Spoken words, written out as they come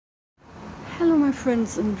My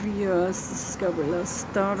friends and viewers, this is Gabriela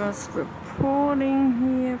Stardust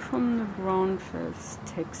reporting here from the Brownfields,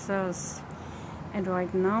 Texas. And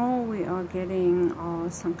right now we are getting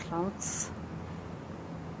some clouds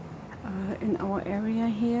in our area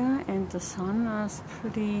here, and the sun is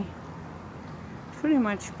pretty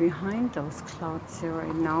much behind those clouds here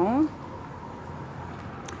right now.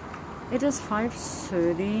 It is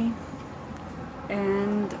 5:30.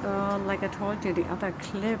 And like I told you, the other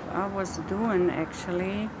clip I was doing,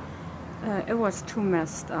 actually, it was too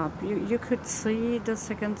messed up. You could see the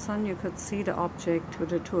second sun, you could see the object to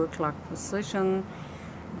the 2 o'clock position,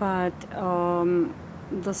 but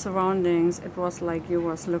the surroundings, it was like you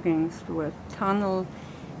was looking through a tunnel,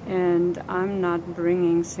 and I'm not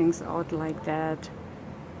bringing things out like that.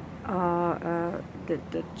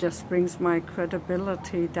 That just brings my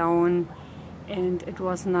credibility down. And it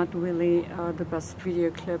was not really the best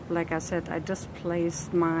video clip. Like I said, I just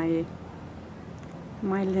placed my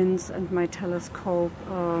lens and my telescope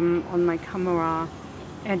on my camera,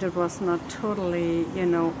 and it was not totally, you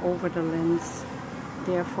know, over the lens.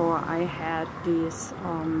 Therefore, I had these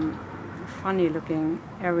funny looking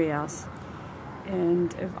areas.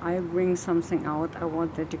 And if I bring something out, I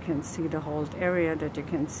want that you can see the whole area, that you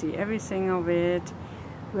can see everything of it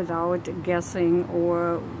without guessing,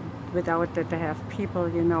 or without that I have people,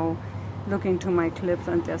 you know, looking to my clips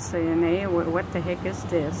and they're saying, hey, what the heck is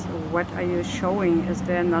this? What are you showing? Is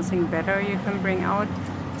there nothing better you can bring out?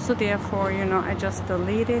 So therefore, you know, I just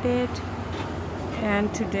deleted it.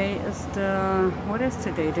 And today is the, what is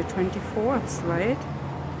today? The 24th, right?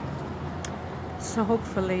 So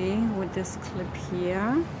hopefully with this clip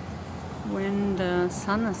here, when the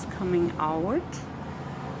sun is coming out,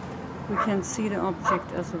 we can see the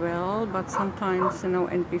object as well. But sometimes, you know,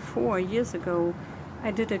 and before, years ago,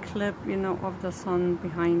 I did a clip, you know, of the sun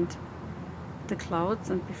behind the clouds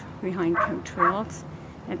and behind chemtrails,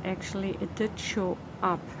 and actually it did show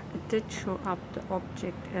up. It did show up the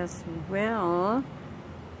object as well,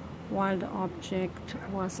 while the object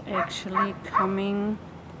was actually coming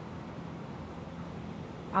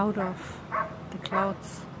out of the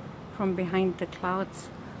clouds, from behind the clouds,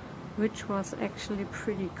 which was actually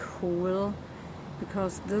pretty cool,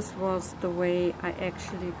 because this was the way I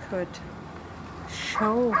actually could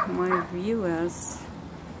show my viewers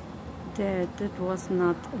that it was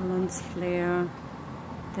not a lens flare,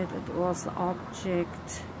 that it was the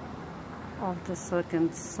object of the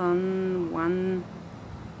second sun, one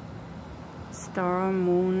star,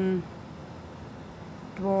 moon,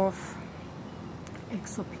 dwarf,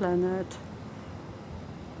 exoplanet.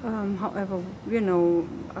 However, you know,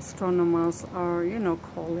 astronomers are, you know,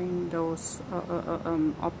 calling those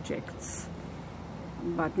objects,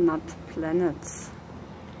 but not planets.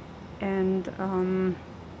 And I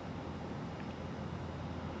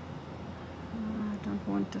don't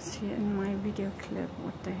want this here in my video clip,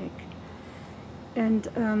 what the heck. And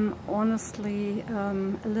honestly, a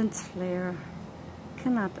lens flare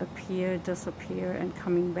cannot appear, disappear, and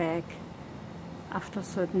coming back after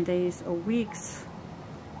certain days or weeks.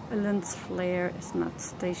 A lens flare is not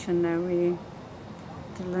stationary.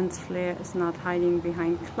 The lens flare is not hiding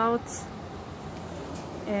behind clouds.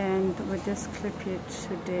 And with this clip here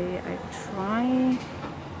today,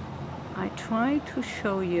 I try to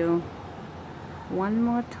show you one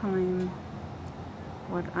more time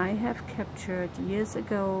what I have captured years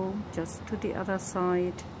ago, just to the other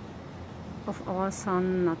side of our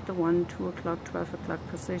sun, not the 1, 2 o'clock, 12 o'clock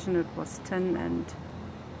position. It was 10 and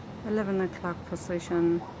 11 o'clock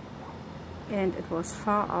position. And it was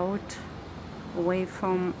far out, away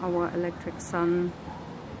from our electric sun,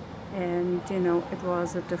 and you know, it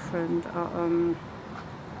was a different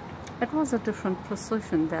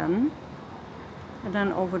position then. And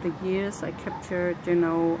then over the years I captured, you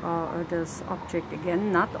know, this object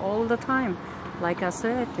again, not all the time. Like I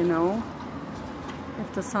said, you know,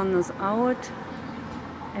 if the sun is out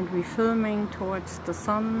and we're filming towards the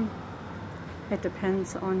sun, it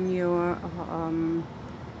depends on your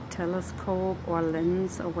telescope or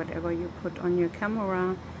lens or whatever you put on your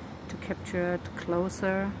camera to capture it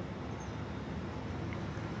closer.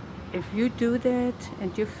 If you do that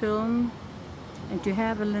and you film and you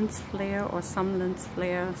have a lens flare or some lens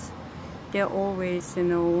flares, they're always, you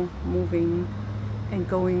know, moving and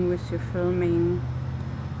going with your filming.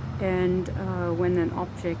 And when an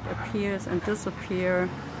object appears and disappears,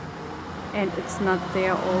 and it's not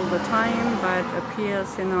there all the time, but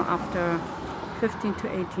appears, you know, after 15 to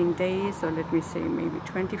 18 days, or let me say maybe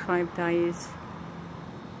 25 days.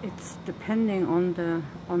 It's depending on the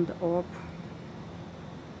orb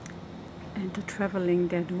and the traveling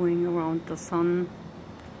they're doing around the sun.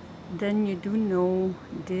 Then you do know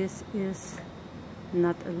this is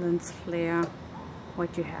not a lens flare,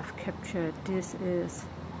 what you have captured. This is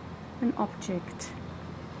an object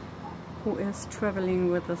who is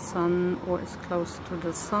traveling with the sun or is close to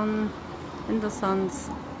the sun, in the sun's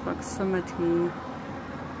proximity.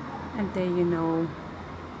 And there you know,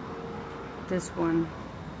 this one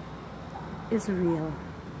is real.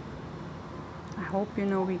 I hope, you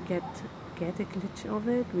know, we get a glitch of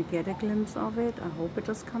it, we get a glimpse of it. I hope it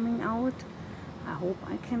is coming out. I hope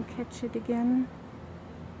I can catch it again.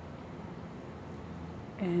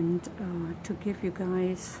 And to give you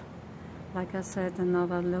guys, like I said,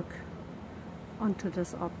 another look onto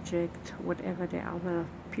this object, whatever the other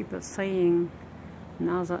people saying,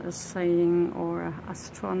 NASA is saying, or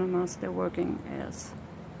astronomers, they're working as,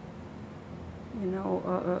 you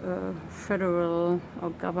know, federal or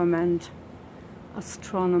government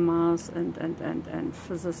astronomers and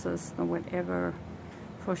physicists or whatever.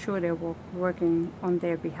 For sure they're working on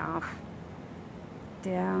their behalf.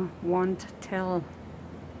 They won't tell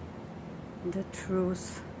the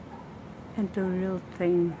truth and the real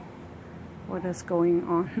thing, what is going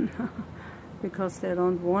on, because they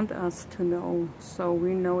don't want us to know. So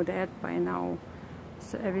we know that by now.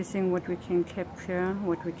 So everything what we can capture,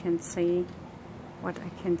 what we can see, what I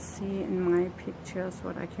can see in my pictures,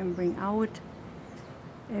 what I can bring out,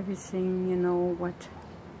 everything, you know,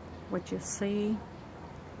 what you see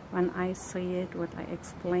when I see it, what I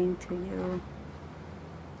explain to you,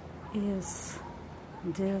 is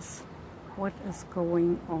this what is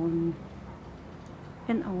going on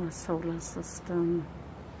in our solar system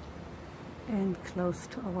and close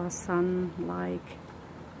to our sun.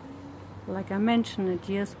 Like I mentioned it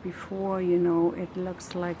years before, you know, it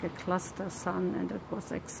looks like a cluster sun, and it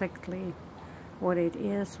was exactly what it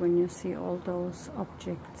is when you see all those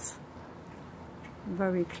objects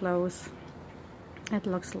very close. It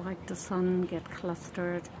looks like the sun get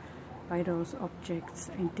clustered by those objects,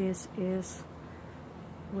 and this is,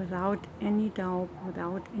 without any doubt,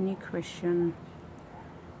 without any question,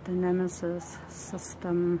 the Nemesis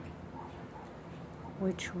system,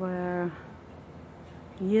 which were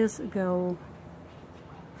years ago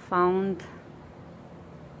found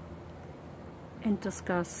and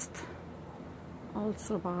discussed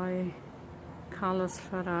also by Carlos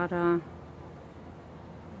Ferrada,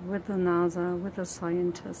 with the NASA, with the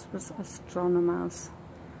scientists, with astronomers,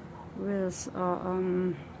 with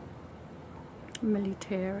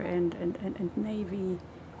military and Navy,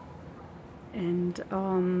 and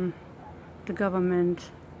the government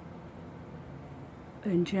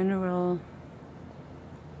in general.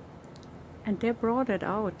 And they brought it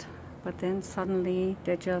out, but then suddenly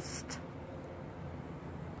they just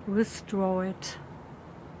withdraw it.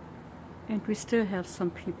 And we still have some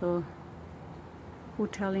people who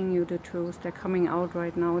telling you the truth. They're coming out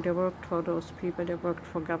right now. They worked for those people. They worked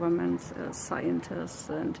for governments, scientists,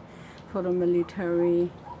 and for the military.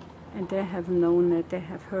 And they have known it, they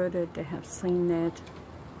have heard it, they have seen it.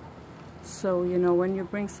 So, you know, when you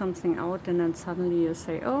bring something out and then suddenly you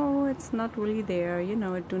say, oh, it's not really there, you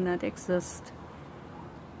know, it do not exist.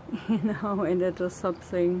 You know, and it is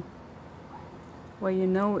something where you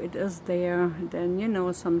know it is there, then you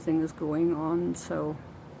know something is going on. So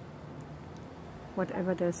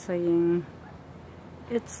whatever they're saying,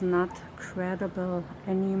 it's not credible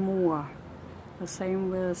anymore. The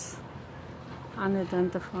same with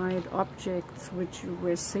unidentified objects, which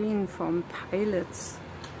were seen from pilots,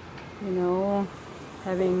 you know,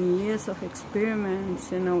 having years of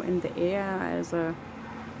experiments, you know, in the air as a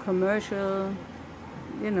commercial,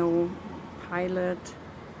 you know, pilot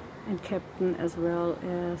and captain, as well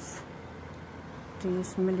as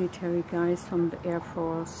these military guys from the Air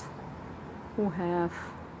Force who have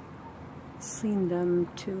seen them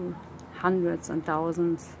to hundreds and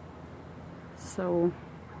thousands. So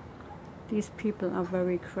these people are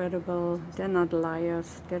very credible. They're not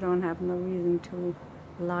liars. They don't have no reason to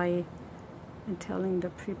lie and telling the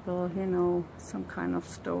people, you know, some kind of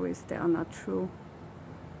stories that are not true.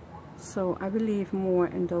 So I believe more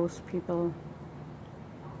in those people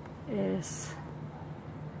as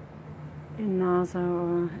in NASA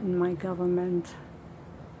or in my government.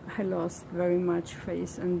 I lost very much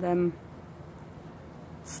faith in them.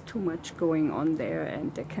 It's too much going on there,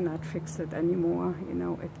 and they cannot fix it anymore. You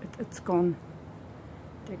know, it's gone.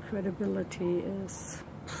 Their credibility is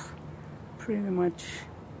pretty much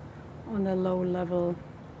on a low level,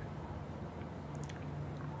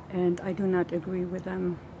 and I do not agree with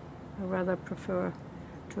them. I rather prefer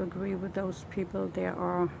to agree with those people. They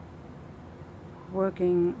are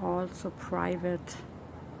working also private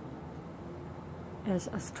as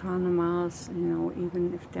astronomers, you know,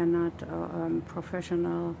 even if they're not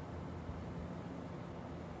professional.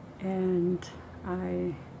 And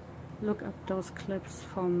I look up those clips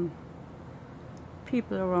from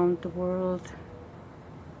people around the world.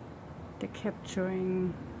 They're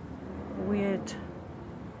capturing weird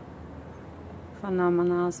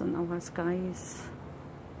phenomena in our skies,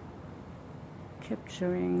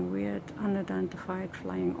 capturing weird unidentified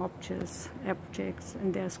flying objects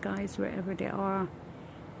in their skies wherever they are.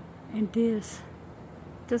 And this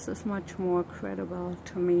is much more credible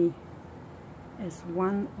to me as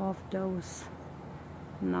one of those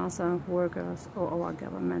NASA workers or our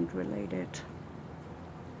government related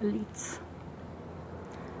elites.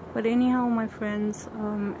 But anyhow, my friends,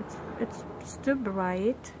 it's still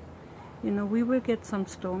bright. You know, we will get some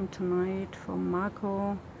storm tonight from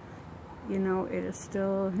Marco. You know, it is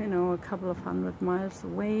still, you know, a couple of 100 miles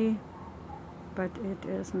away, but it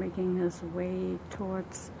is making its way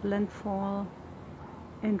towards landfall,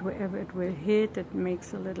 and wherever it will hit, it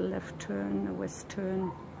makes a little left turn, a west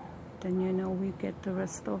turn. Then, you know, we get the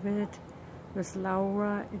rest of it. With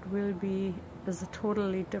Laura, it will be a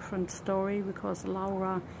totally different story, because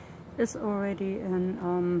Laura is already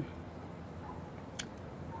in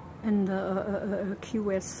the Key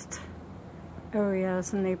West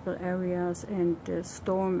areas, Naples areas, and the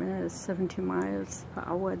storm is 70 miles per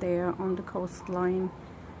hour there on the coastline.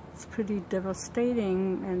 It's pretty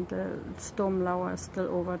devastating, and the storm Laura is still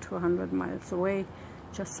over 200 miles away.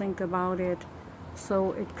 Just think about it.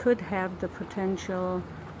 So it could have the potential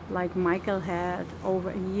like Michael had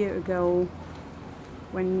over a year ago,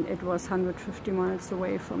 when it was 150 miles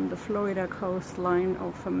away from the Florida coastline,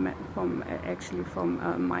 or from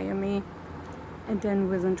Miami, and then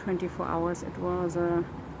within 24 hours it was a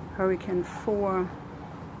Hurricane 4,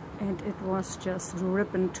 and it was just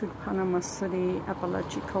ripping to Panama City,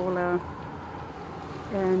 Apalachicola,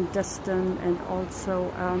 and Destin, and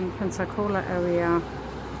also Pensacola area.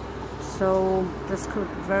 So this could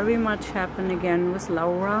very much happen again with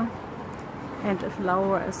Laura, and if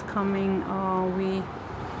Laura is coming,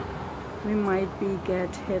 we might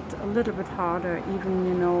get hit a little bit harder, even,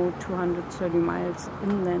 you know, 230 miles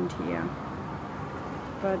inland here.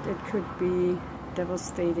 But it could be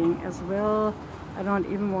devastating as well. I don't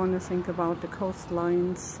even want to think about the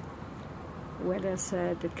coastlines, where they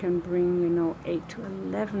said it can bring, you know, 8 to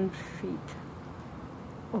 11 feet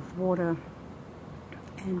of water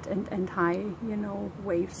and high, you know,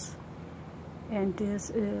 waves. And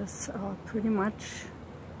this is pretty much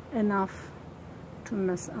enough to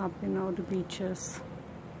mess up, you know, the beaches,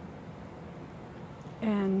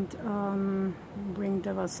 and bring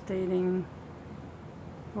devastating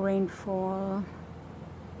rainfall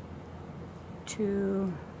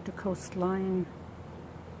to the coastline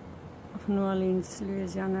of New Orleans,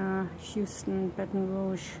 Louisiana, Houston, Baton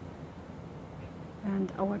Rouge,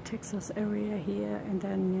 and our Texas area here, and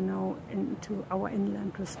then, you know, into our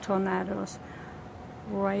inland with tornadoes.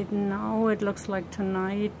 Right now it looks like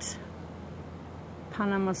tonight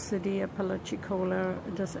Panama City, Apalachicola,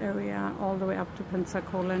 this area, all the way up to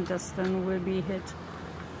Pensacola and Destin will be hit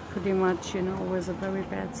pretty much, you know, with a very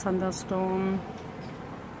bad thunderstorm.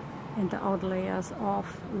 And the outlayers of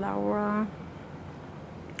Laura.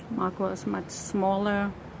 Marco is much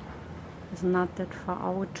smaller, is not that far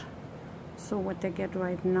out. So what they get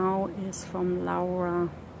right now is from Laura.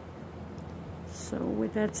 So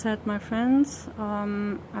with that said, my friends,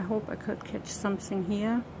 I hope I could catch something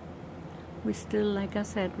here. We still, like I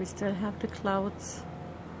said, we still have the clouds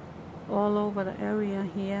all over the area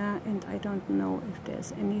here, and I don't know if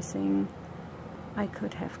there's anything I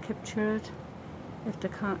could have captured if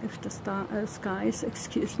the skies,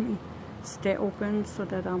 excuse me, stay open, so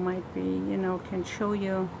that I might be, you know, can show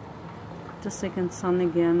you the second sun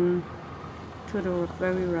again to the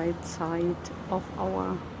very right side of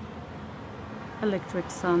our electric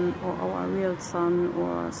sun, or our real sun,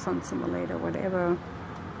 or sun simulator, whatever.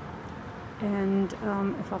 And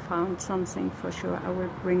if I found something, for sure I will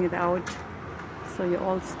bring it out. So you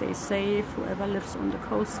all stay safe, whoever lives on the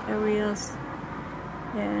coast areas,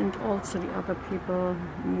 and also the other people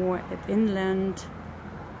more at inland,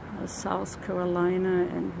 South Carolina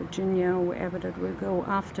and Virginia, wherever that will go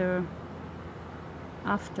after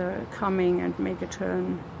coming and make a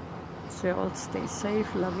turn. So you all stay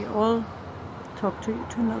safe. Love you all. Talk to you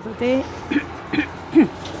to another day.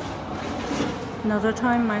 Another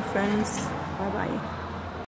time, my friends. Bye bye.